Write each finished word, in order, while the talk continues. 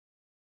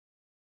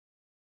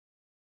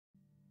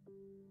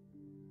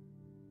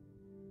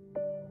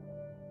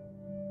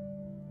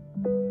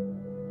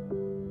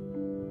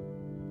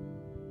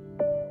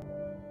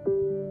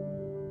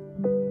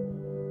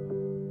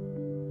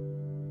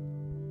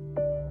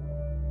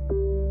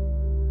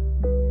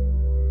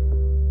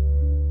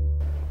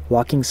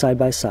Walking side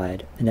by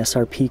side, an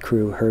SRP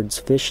crew herds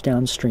fish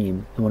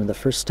downstream in one of the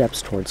first steps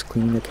towards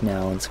cleaning the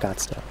canal in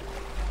Scottsdale.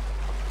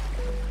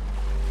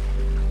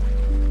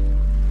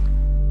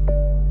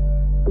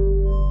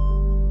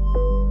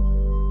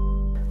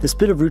 This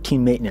bit of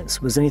routine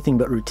maintenance was anything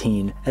but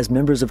routine as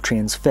members of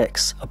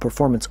Transfix, a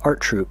performance art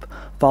troupe,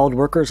 followed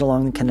workers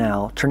along the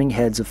canal, turning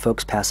heads of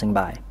folks passing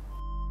by.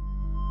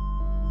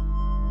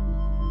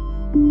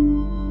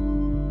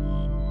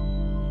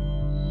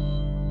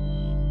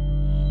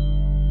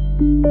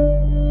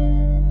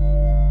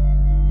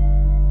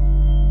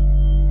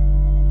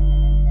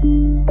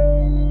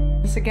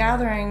 It's a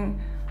gathering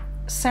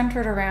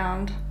centered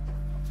around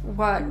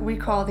what we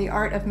call the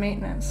art of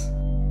maintenance.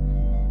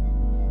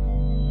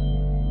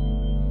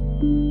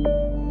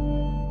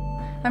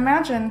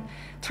 Imagine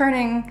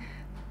turning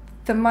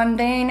the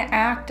mundane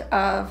act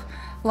of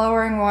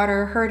lowering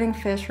water, herding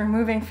fish,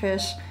 removing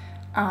fish,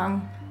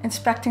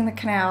 inspecting the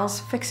canals,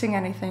 fixing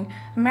anything.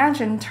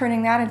 Imagine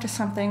turning that into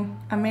something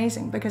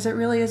amazing, because it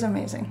really is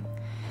amazing.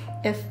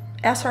 If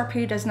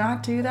SRP does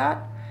not do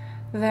that,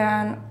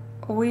 then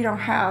we don't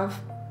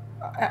have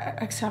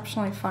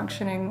exceptionally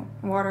functioning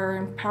water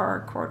and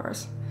power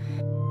corridors.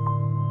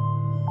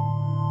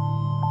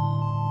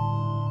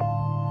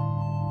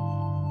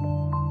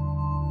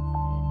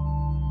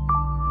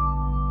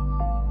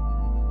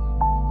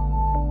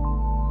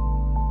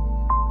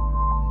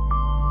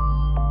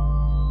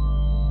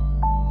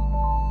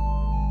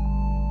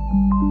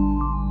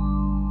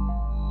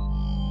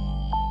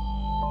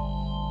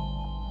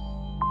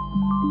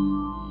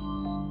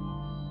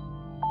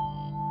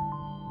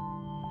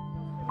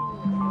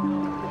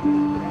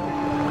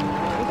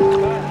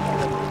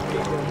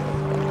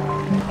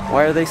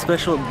 Why are they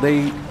special?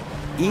 They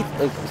eat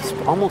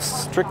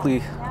almost strictly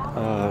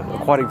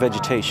aquatic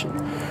vegetation.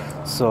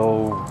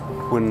 So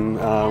when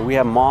we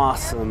have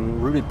moss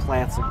and rooted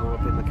plants that grow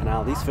up in the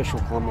canal, these fish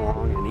will come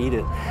along and eat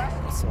it.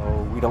 So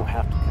we don't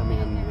have to come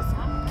in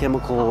with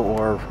chemical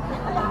or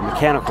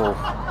mechanical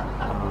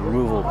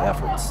removal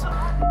efforts.